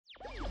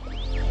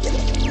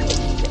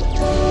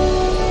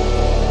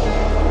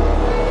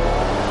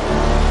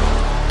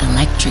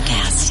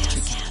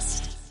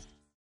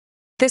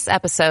This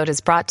episode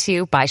is brought to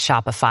you by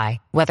Shopify.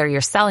 Whether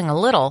you're selling a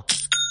little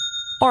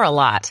or a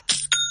lot,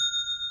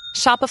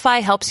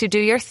 Shopify helps you do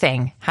your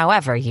thing,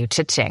 however you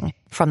cha-ching.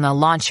 From the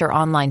launch your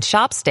online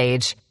shop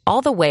stage,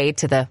 all the way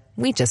to the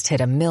we just hit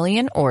 1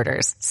 million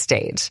orders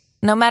stage.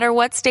 No matter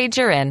what stage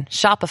you're in,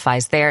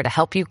 Shopify's there to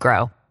help you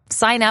grow.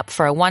 Sign up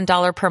for a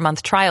 $1 per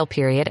month trial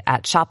period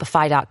at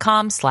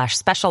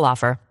shopify.com/special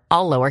offer,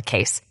 all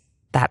lowercase.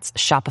 That's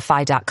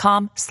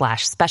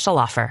shopify.com/special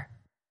offer.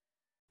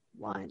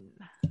 One.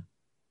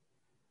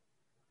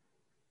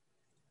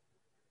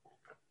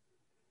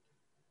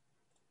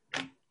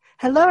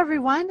 Hello,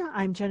 everyone.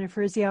 I'm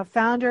Jennifer Urezzio,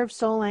 founder of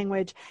Soul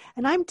Language,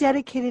 and I'm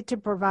dedicated to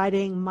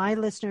providing my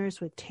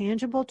listeners with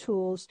tangible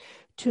tools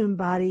to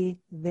embody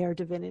their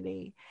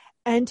divinity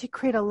and to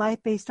create a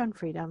life based on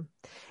freedom.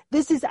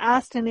 This is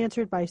Asked and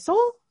Answered by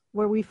Soul,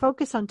 where we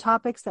focus on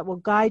topics that will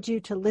guide you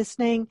to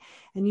listening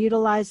and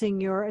utilizing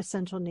your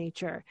essential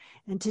nature.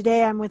 And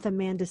today I'm with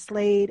Amanda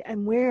Slade,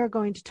 and we're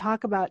going to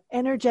talk about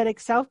energetic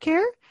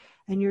self-care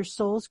and your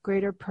soul's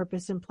greater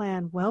purpose and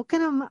plan.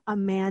 Welcome,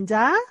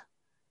 Amanda.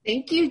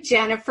 Thank you,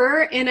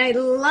 Jennifer. And I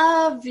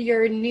love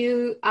your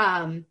new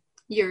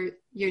your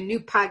new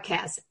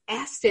podcast,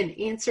 Asked and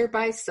Answered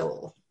by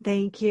Soul.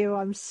 Thank you.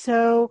 I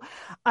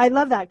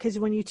love that because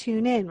when you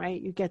tune in, right,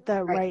 you get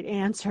the right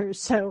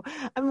answers. So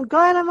I'm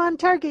glad I'm on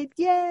target.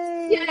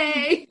 Yay.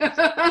 Yay.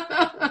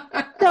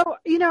 So,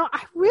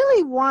 I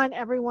really want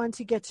everyone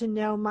to get to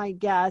know my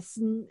guests,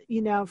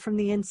 from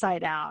the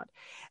inside out.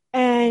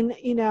 And,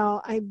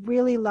 I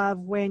really love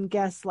when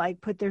guests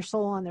put their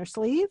soul on their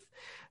sleeve.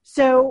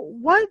 So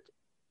what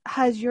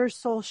has your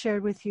soul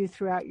shared with you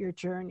throughout your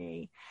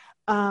journey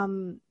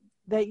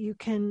that you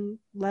can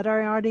let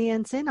our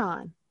audience in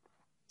on?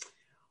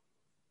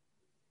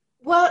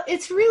 Well,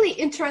 it's really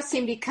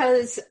interesting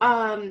because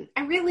I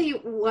really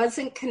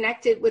wasn't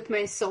connected with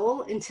my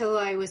soul until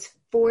I was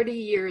 40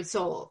 years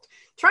old.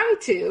 Tried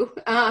to,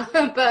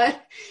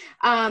 but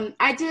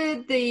I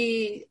did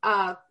the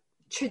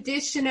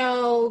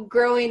traditional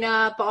growing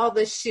up, all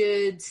the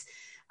shoulds.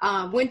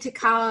 Went to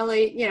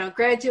college,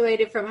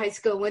 graduated from high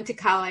school, went to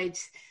college,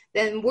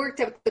 then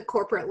worked up the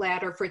corporate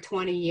ladder for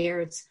 20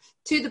 years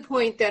to the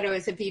point that I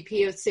was a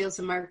VP of sales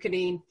and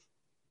marketing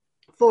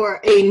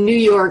for a New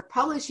York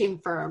publishing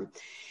firm.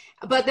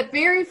 But the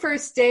very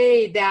first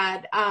day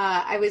that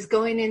I was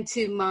going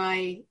into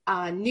my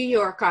New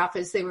York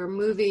office, they were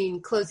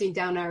closing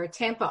down our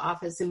Tampa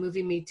office and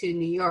moving me to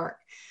New York.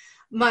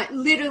 My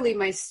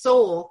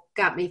soul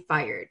got me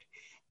fired.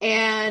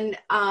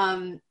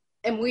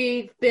 And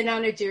we've been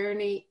on a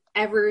journey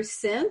ever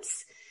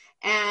since.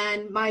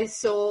 And my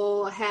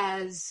soul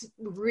has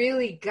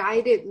really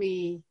guided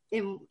me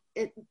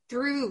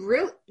through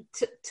real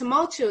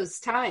tumultuous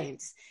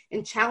times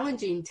and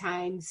challenging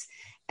times.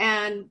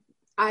 And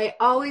I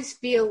always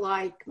feel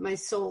like my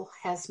soul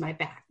has my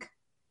back.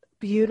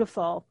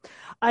 Beautiful.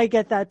 I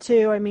get that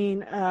too. I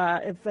mean,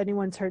 if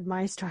anyone's heard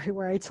my story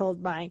where I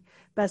told my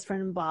best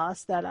friend and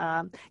boss that,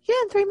 in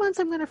 3 months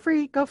I'm going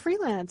to go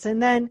freelance.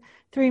 And then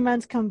 3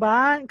 months comes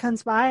by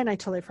and I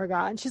totally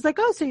forgot. And she's like,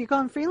 oh, so you're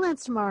going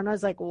freelance tomorrow. And I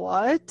was like,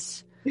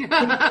 what?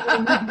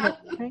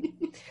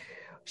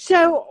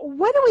 So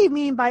what do we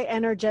mean by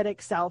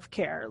energetic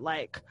self-care?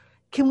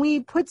 Can we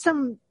put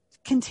some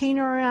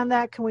container around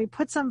that? Can we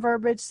put some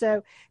verbiage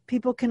so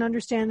people can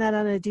understand that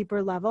on a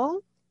deeper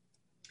level?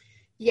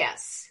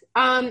 Yes,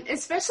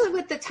 especially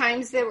with the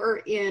times that we're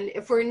in.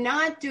 If we're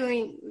not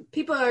doing,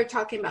 people are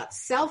talking about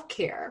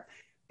self-care,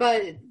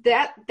 but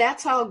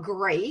that's all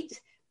great.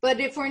 But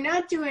if we're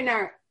not doing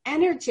our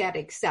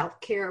energetic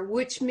self-care,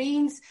 which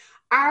means,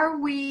 are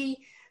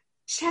we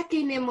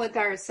checking in with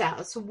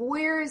ourselves?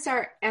 Where is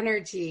our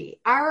energy?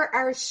 Are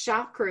our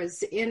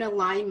chakras in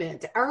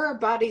alignment? Are our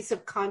bodies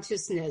of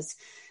consciousness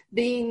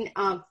being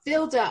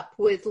filled up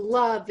with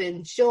love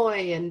and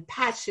joy and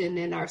passion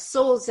and our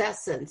soul's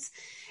essence?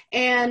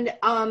 And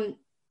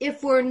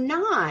if we're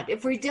not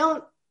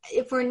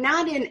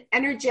in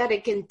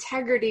energetic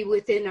integrity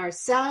within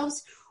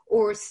ourselves,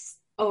 or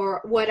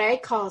what I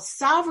call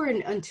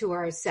sovereign unto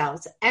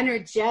ourselves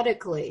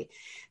energetically,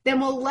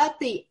 then we'll let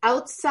the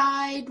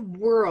outside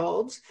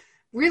world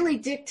really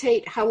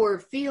dictate how we're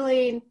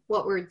feeling,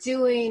 what we're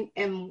doing,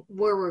 and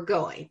where we're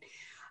going.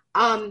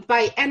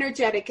 By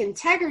energetic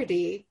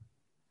integrity,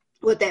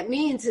 what that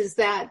means is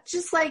that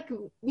just like,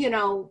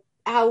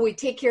 how we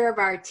take care of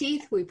our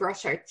teeth, we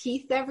brush our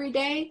teeth every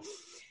day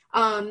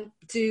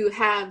to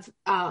have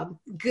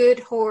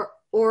good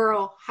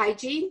oral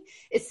hygiene.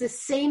 It's the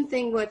same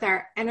thing with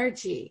our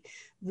energy.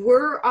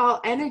 We're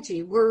all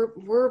energy. We're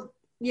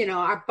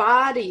our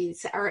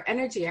bodies, our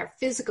energy, our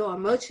physical,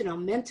 emotional,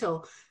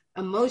 mental,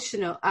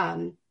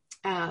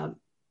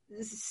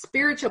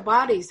 spiritual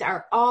bodies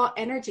are all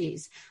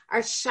energies.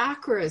 Our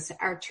chakras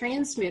are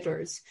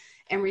transmitters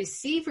and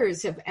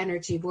receivers of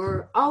energy.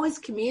 We're always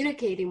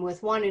communicating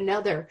with one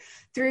another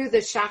through the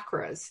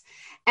chakras.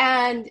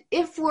 And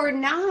if we're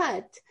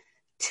not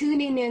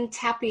tuning in,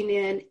 tapping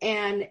in,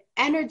 and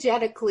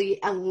energetically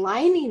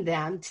aligning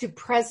them to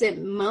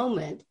present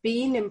moment,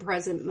 being in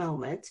present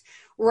moment,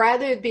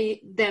 rather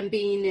than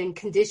being in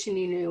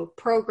conditioning or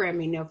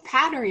programming or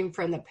patterning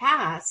from the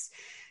past,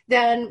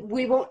 then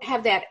we won't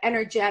have that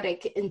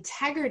energetic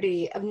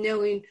integrity of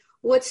knowing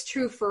what's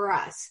true for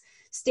us,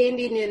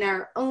 standing in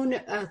our own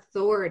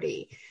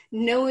authority,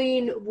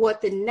 knowing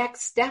what the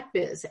next step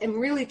is, and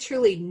really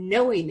truly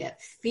knowing it,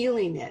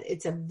 feeling it.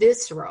 It's a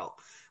visceral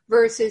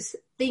versus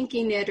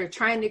thinking it or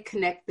trying to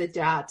connect the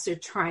dots or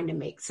trying to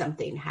make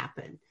something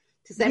happen.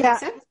 Does that make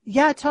sense?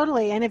 Yeah,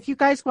 totally. And if you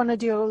guys want to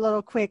do a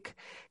little quick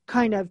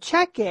kind of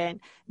check-in,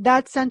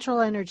 that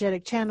central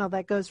energetic channel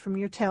that goes from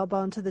your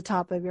tailbone to the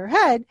top of your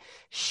head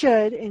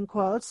should, in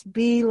quotes,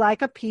 be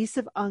like a piece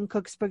of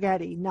uncooked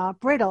spaghetti, not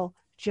brittle,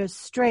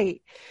 just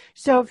straight.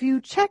 So if you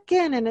check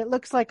in and it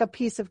looks like a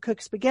piece of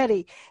cooked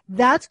spaghetti,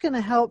 that's going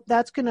to help.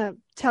 That's going to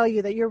tell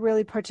you that you're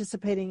really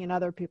participating in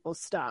other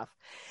people's stuff.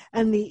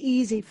 And the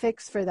easy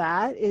fix for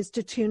that is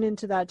to tune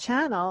into that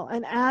channel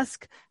and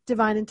ask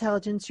Divine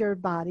Intelligence, your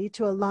body,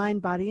 to align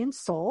body and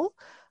soul,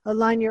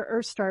 align your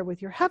Earth star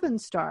with your heaven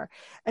star.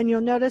 And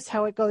you'll notice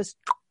how it goes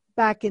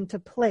back into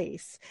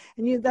place.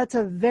 And that's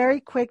a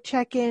very quick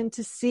check-in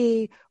to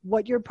see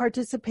what you're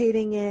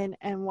participating in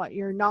and what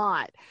you're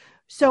not.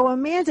 So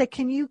Amanda,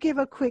 can you give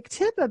a quick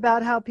tip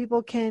about how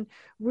people can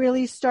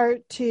really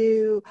start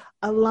to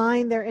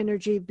align their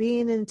energy, be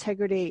in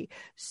integrity,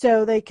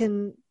 so they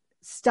can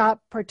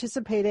stop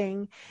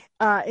participating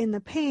in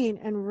the pain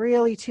and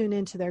really tune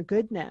into their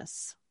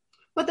goodness?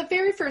 Well, the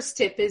very first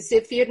tip is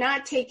if you're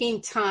not taking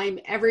time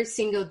every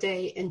single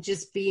day and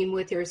just being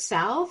with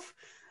yourself,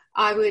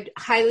 I would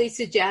highly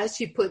suggest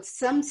you put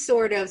some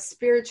sort of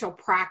spiritual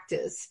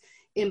practice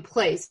in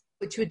place,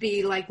 which would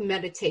be like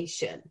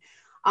meditation.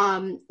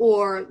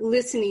 Or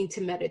listening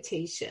to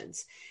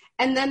meditations.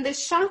 And then the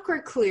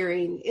chakra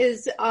clearing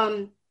is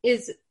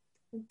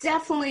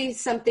definitely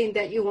something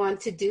that you want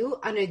to do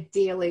on a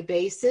daily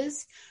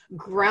basis,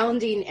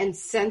 grounding and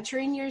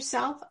centering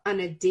yourself on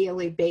a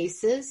daily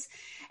basis.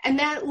 And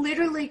that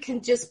literally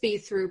can just be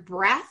through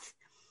breath.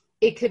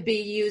 It could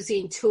be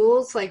using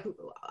tools like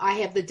I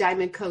have the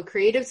Diamond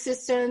Co-Creative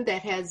System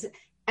that has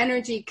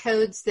energy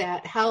codes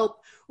that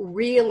help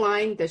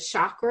realign the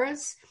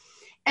chakras.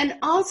 And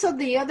also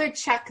the other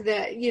check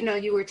that,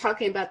 you were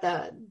talking about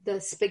the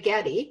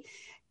spaghetti.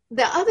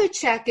 The other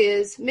check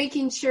is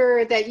making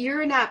sure that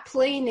you're not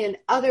playing in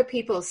other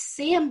people's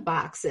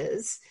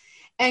sandboxes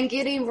and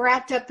getting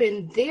wrapped up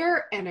in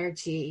their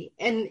energy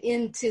and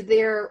into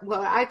their,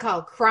 what I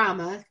call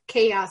krama,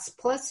 chaos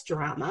plus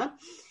drama.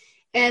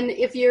 And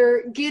if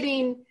you're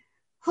getting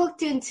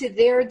hooked into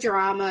their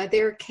drama,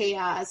 their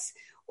chaos,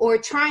 or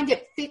trying to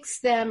fix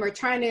them or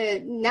trying to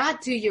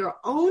not do your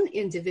own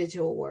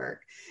individual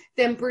work,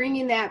 then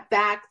bringing that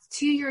back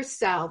to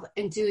yourself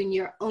and doing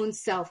your own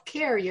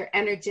self-care, your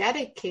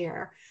energetic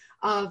care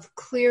of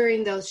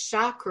clearing those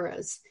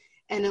chakras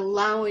and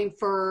allowing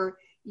for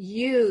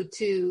you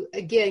to,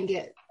 again,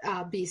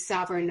 be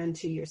sovereign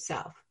unto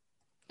yourself.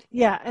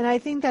 Yeah, and I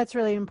think that's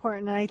really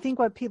important. And I think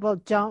what people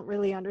don't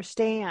really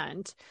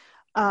understand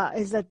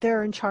is that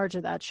they're in charge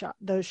of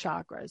those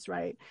chakras,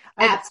 right?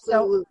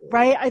 Absolutely.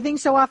 Right? I think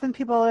so often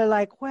people are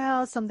like,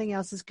 well, something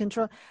else is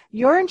control.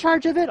 You're in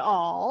charge of it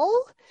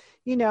all,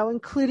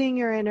 including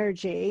your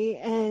energy.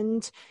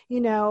 And,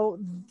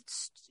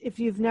 if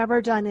you've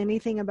never done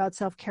anything about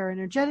self-care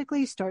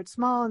energetically, start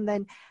small. And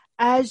then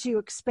as you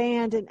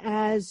expand and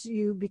as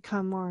you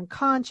become more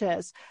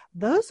unconscious,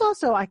 those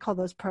also, I call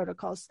those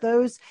protocols,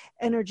 those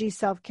energy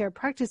self-care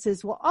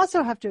practices will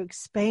also have to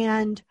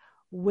expand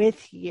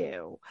with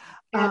you.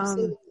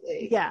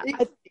 Absolutely. Yeah.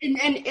 And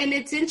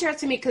it's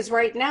interesting because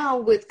right now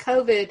with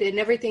COVID and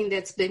everything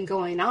that's been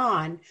going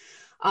on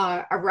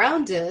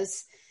around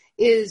us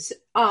is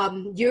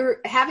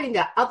you're having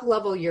to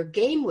up-level your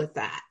game with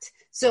that.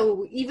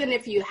 So even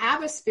if you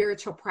have a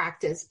spiritual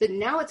practice, but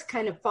now it's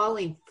kind of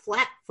falling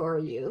flat for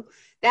you,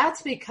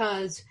 that's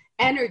because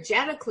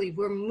energetically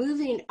we're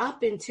moving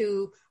up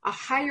into a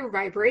higher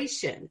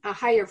vibration, a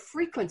higher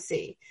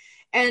frequency.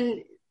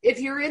 And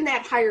if you're in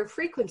that higher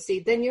frequency,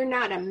 then you're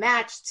not a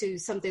match to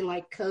something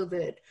like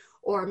COVID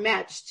or a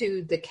match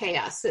to the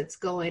chaos that's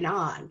going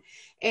on.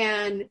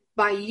 And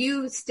by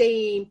you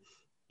staying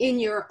in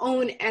your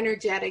own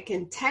energetic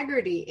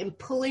integrity and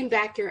pulling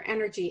back your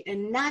energy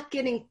and not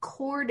getting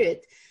corded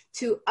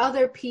to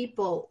other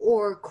people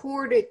or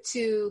corded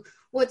to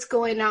what's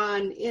going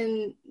on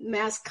in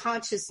mass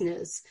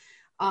consciousness,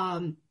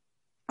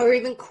 or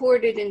even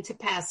corded into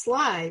past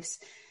lives,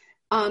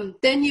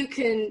 then you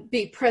can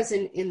be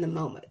present in the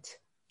moment.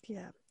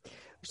 Yeah.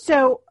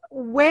 So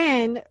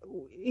when,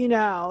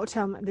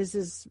 tell me, this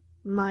is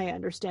my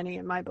understanding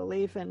and my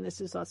belief, and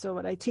this is also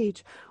what I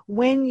teach,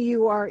 when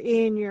you are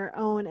in your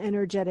own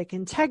energetic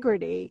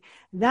integrity,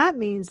 that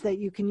means that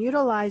you can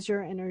utilize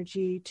your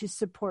energy to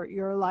support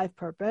your life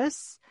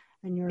purpose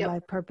and your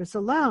life purpose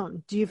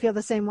alone. Do you feel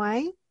the same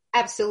way?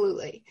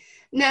 Absolutely.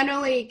 Not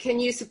only can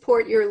you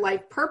support your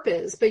life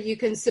purpose, but you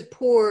can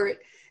support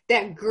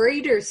that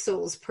greater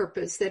soul's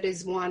purpose that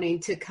is wanting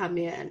to come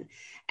in.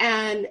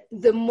 And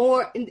the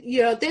more,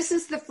 this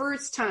is the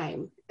first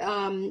time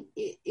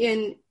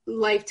in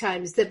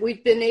lifetimes that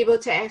we've been able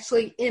to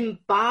actually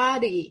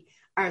embody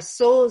our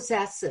soul's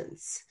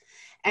essence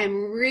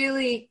and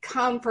really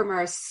come from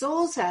our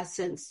soul's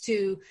essence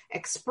to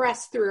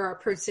express through our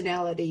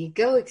personality,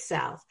 egoic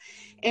self.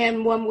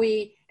 And when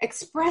we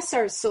express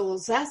our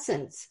soul's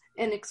essence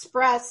and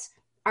express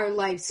our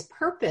life's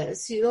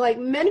purpose, like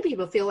many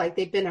people feel like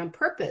they've been on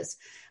purpose,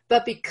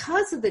 but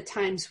because of the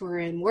times we're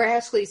in, we're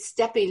actually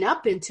stepping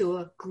up into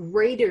a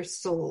greater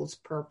soul's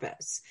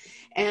purpose.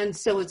 And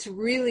so it's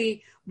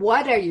really,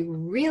 what are you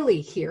really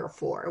here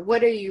for?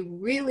 What are you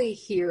really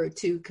here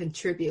to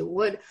contribute?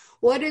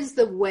 What is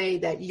the way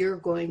that you're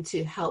going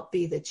to help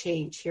be the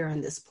change here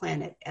on this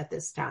planet at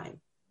this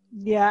time?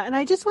 Yeah. And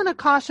I just want to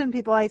caution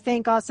people. I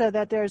think also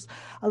that there's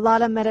a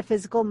lot of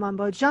metaphysical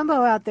mumbo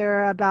jumbo out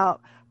there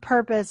about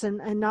purpose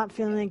and not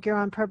feeling like you're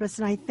on purpose.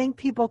 And I think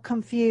people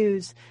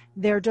confuse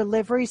their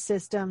delivery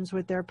systems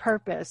with their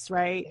purpose,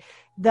 right?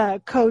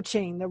 The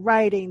coaching, the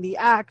writing, the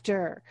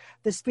actor,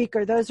 the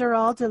speaker, those are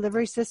all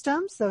delivery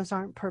systems. Those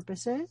aren't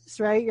purposes,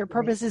 right? Your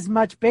purpose is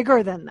much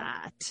bigger than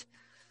that.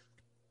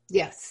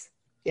 Yes.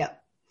 Yeah.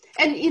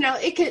 And,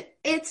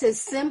 it's as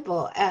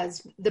simple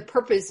as the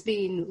purpose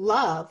being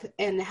love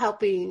and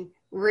helping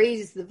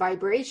raise the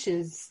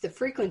vibrations, the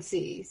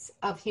frequencies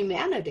of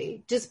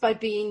humanity just by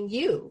being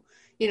you.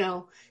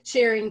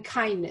 Sharing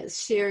kindness,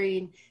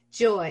 sharing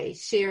joy,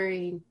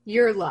 sharing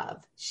your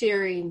love,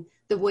 sharing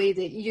the way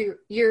that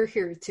you're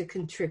here to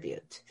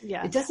contribute.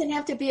 Yes. It doesn't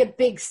have to be a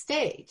big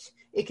stage.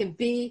 It can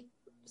be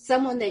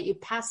someone that you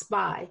pass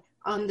by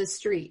on the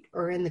street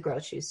or in the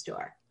grocery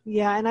store.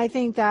 Yeah. And I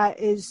think that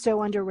is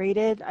so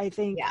underrated. I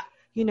think,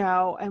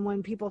 and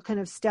when people kind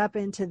of step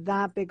into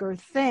that bigger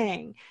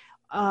thing,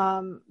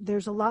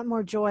 there's a lot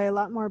more joy, a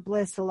lot more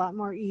bliss, a lot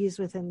more ease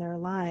within their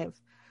life.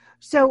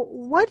 So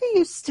what do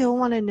you still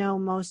want to know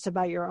most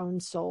about your own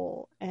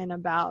soul and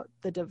about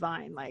the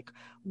divine? Like,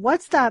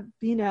 what's that,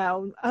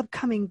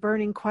 upcoming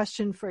burning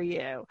question for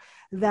you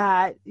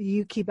that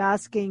you keep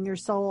asking your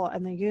soul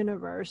and the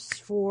universe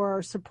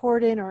for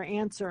support in or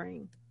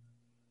answering?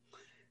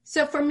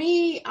 So for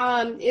me,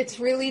 it's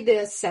really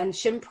the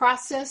ascension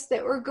process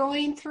that we're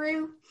going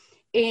through.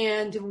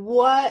 And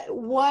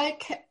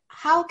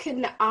how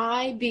can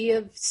I be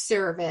of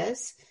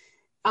service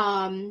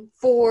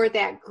for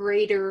that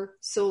greater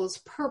soul's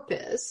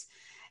purpose?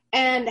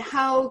 And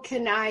how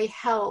can I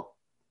help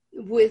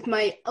with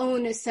my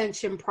own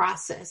ascension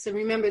process? And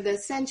remember, the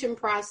ascension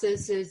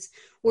process is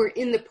we're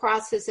in the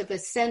process of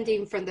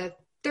ascending from the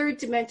third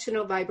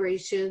dimensional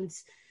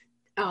vibrations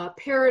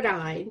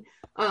paradigm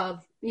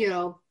of,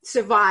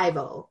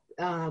 survival,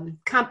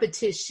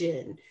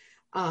 competition,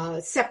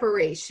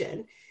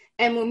 separation.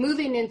 And we're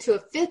moving into a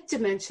fifth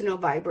dimensional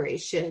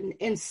vibration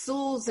and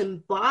soul's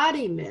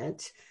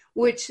embodiment,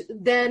 which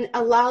then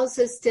allows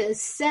us to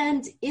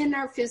ascend in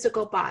our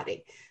physical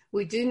body.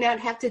 We do not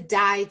have to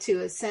die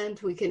to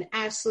ascend. We can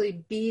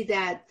actually be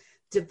that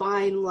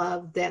divine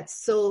love, that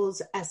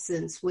soul's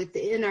essence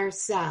within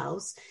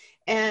ourselves.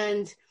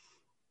 And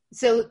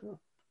so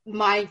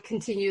my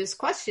continuous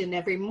question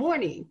every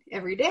morning,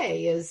 every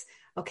day is,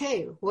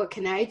 okay, what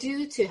can I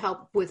do to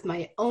help with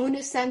my own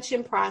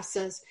ascension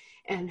process?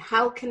 And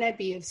how can I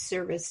be of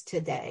service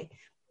today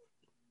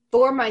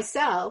for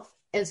myself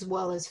as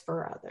well as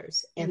for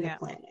others and the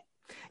planet?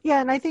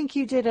 Yeah, and I think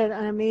you did an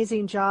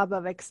amazing job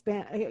of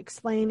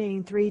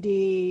explaining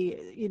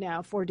 3D,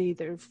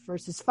 4D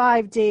versus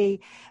 5D.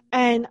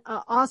 And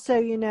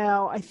also,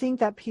 I think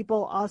that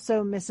people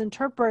also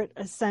misinterpret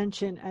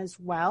ascension as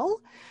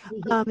well.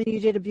 Mm-hmm. And you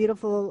did a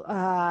beautiful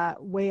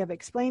way of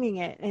explaining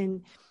it.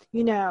 And,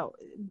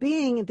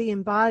 being the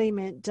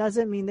embodiment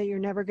doesn't mean that you're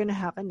never going to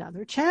have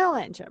another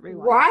challenge,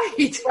 everyone.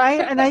 Right. Right.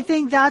 And I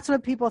think that's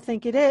what people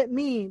think it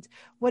means.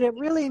 What it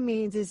really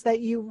means is that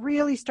you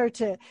really start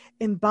to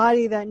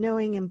embody that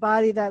knowing,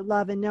 embody that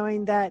love, and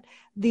knowing that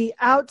the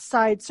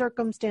outside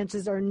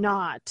circumstances are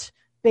not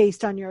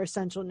based on your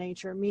essential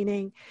nature.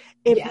 Meaning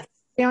if you're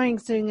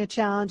experiencing a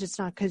challenge, it's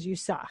not because you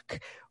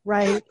suck.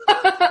 Right.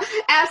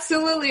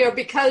 Absolutely. Or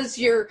because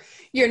you're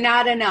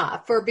not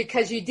enough, or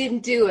because you didn't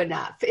do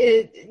enough.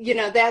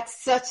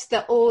 That's such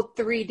the old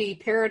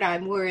 3D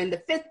paradigm. We're in the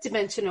fifth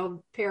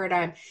dimensional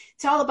paradigm.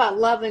 It's all about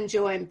love and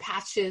joy and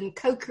passion,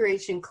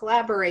 co-creation,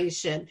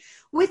 collaboration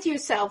with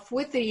yourself,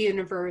 with the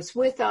universe,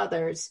 with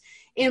others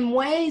in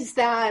ways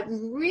that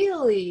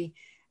really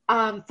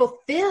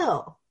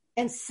fulfill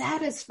and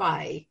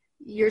satisfy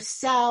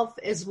yourself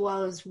as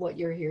well as what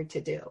you're here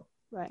to do.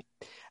 Right.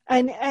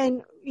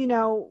 And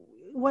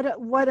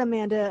what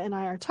Amanda and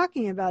I are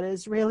talking about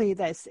is really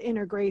this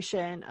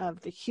integration of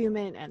the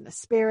human and the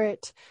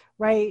spirit,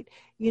 right?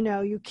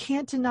 You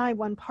can't deny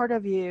one part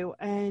of you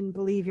and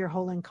believe you're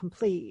whole and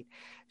complete.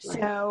 Right.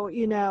 So,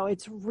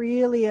 it's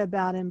really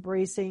about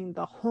embracing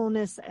the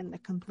wholeness and the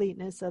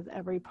completeness of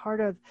every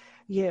part of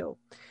you.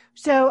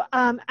 So,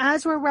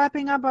 as we're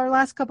wrapping up our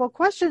last couple of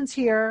questions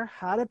here,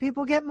 how do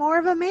people get more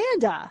of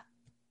Amanda?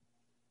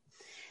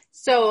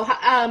 So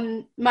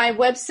my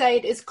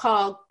website is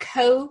called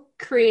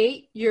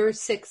Co-Create Your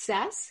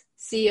Success,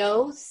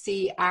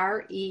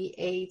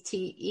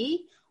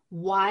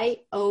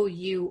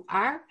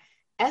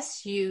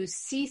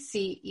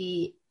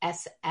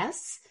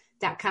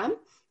 COCREATEYOURSUCCESS.com.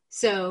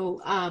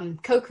 So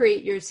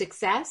Co-Create Your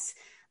Success.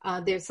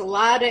 There's a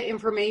lot of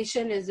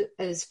information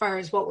as far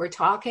as what we're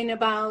talking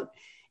about,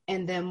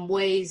 and then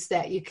ways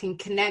that you can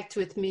connect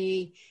with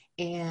me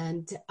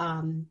and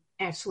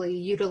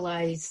actually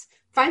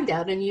find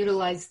out and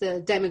utilize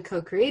the Diamond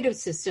Co-Creative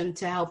System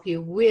to help you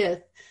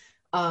with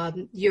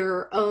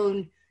your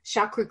own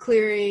chakra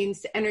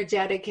clearings,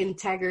 energetic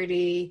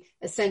integrity,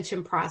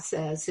 ascension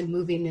process, and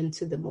moving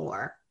into the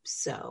more.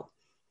 So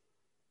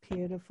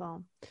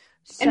beautiful.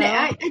 And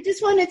I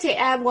just wanted to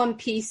add one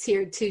piece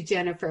here too,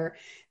 Jennifer,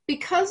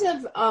 because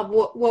of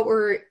what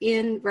we're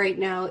in right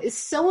now is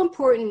so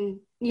important.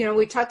 You know,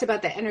 we talked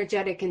about the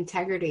energetic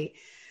integrity,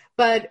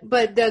 but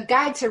the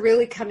guides are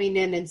really coming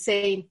in and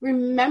saying,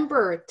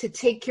 remember to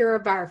take care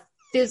of our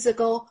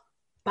physical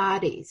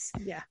bodies.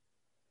 Yeah.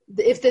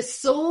 If the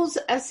soul's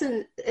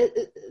essence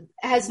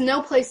has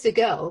no place to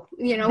go,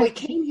 you know, we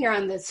came here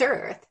on this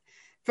earth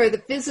for the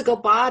physical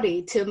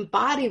body to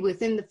embody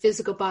within the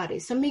physical body.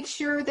 So make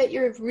sure that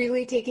you're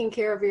really taking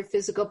care of your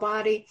physical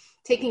body,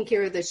 taking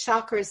care of the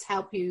chakras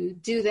help you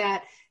do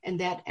that, and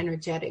that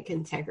energetic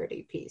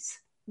integrity piece.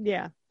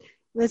 Yeah.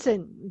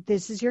 Listen,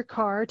 this is your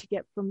car to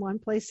get from one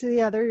place to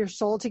the other, your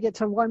soul to get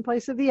to one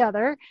place or the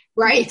other.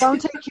 Right. If you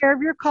don't take care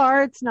of your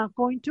car, it's not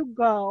going to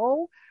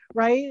go.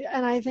 Right.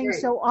 And I think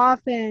so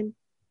often,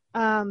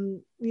 a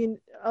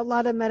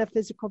lot of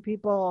metaphysical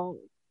people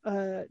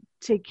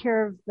take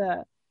care of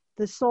the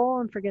soul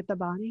and forget the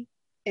body.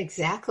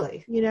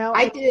 Exactly. You know,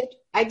 I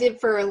did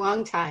for a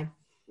long time.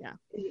 Yeah.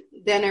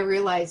 Then I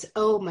realized,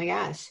 oh my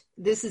gosh,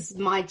 this is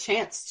my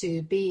chance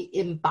to be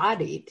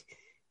embodied,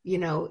 you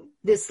know,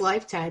 this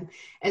lifetime,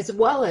 as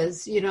well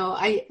as, you know,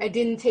 I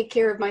didn't take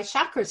care of my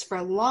chakras for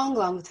a long,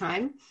 long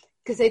time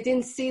because I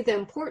didn't see the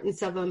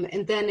importance of them.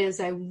 And then as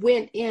I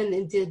went in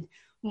and did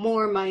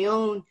more of my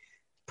own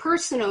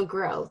personal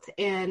growth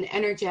and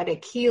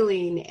energetic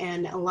healing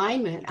and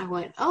alignment, I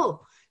went,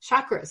 oh,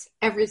 chakras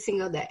every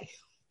single day.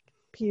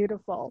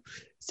 Beautiful.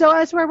 So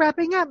as we're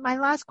wrapping up, my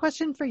last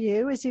question for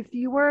you is, if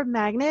you were a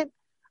magnet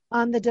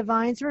on the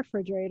Divine's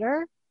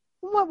refrigerator,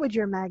 what would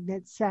your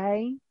magnet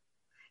say?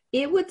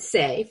 It would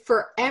say,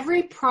 for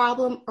every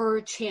problem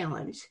or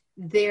challenge,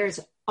 there's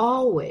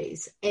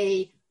always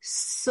a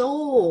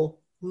solution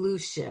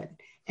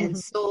and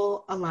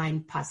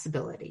soul-aligned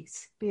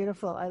possibilities.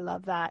 Beautiful. I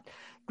love that.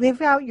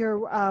 Give out your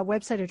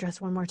website address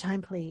one more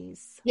time,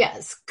 please.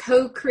 Yes.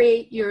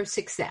 Co-Create Your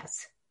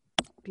Success.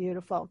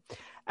 Beautiful.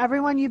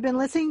 Everyone, you've been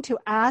listening to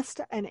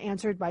Asked and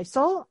Answered by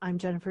Soul. I'm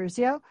Jennifer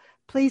Urezzio.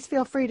 Please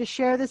feel free to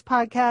share this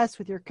podcast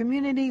with your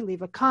community,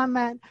 leave a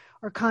comment,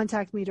 or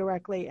contact me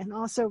directly. And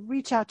also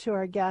reach out to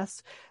our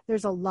guests.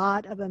 There's a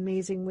lot of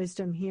amazing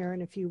wisdom here.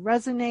 And if you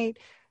resonate,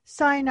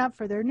 sign up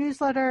for their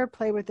newsletter,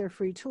 play with their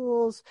free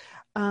tools.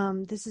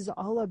 This is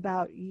all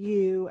about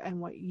you and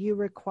what you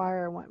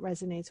require and what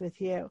resonates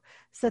with you.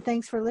 So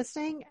thanks for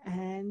listening,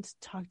 and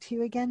talk to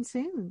you again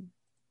soon.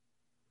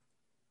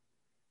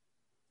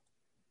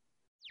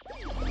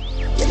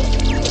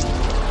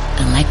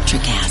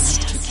 Electricast.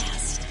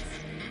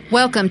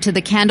 Welcome to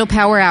the Candle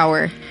Power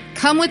Hour.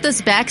 Come with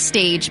us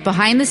backstage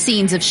behind the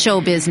scenes of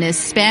show business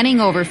spanning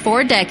over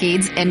 4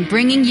 decades and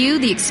bringing you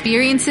the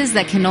experiences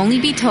that can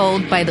only be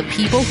told by the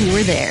people who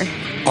were there.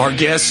 Our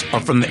guests are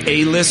from the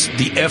A-list,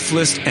 the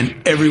F-list, and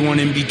everyone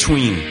in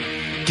between.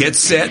 Get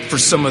set for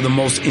some of the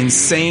most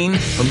insane,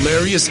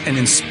 hilarious, and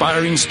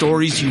inspiring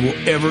stories you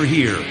will ever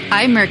hear.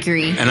 I'm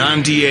Mercury. And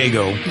I'm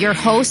Diego. Your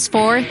hosts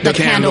for the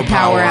Candle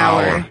Power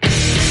Hour.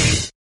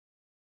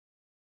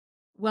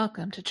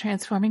 Welcome to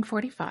Transforming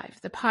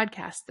 45, the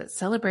podcast that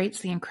celebrates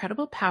the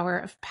incredible power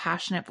of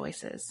passionate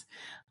voices.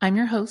 I'm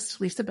your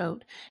host, Lisa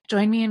Boat.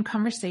 Join me in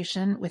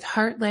conversation with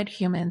heart-led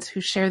humans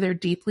who share their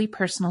deeply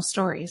personal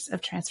stories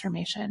of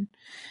transformation.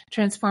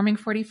 Transforming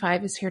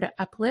 45 is here to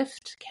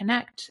uplift,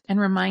 connect, and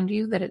remind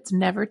you that it's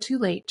never too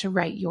late to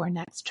write your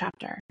next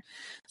chapter.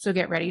 So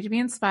get ready to be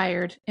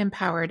inspired,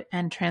 empowered,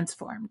 and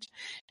transformed.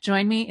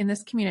 Join me in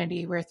this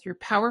community where through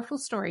powerful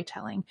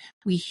storytelling,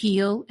 we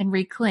heal and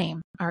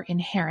reclaim our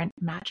inherent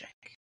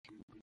magic.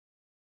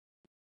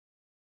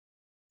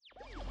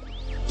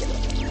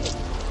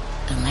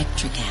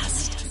 Electricast.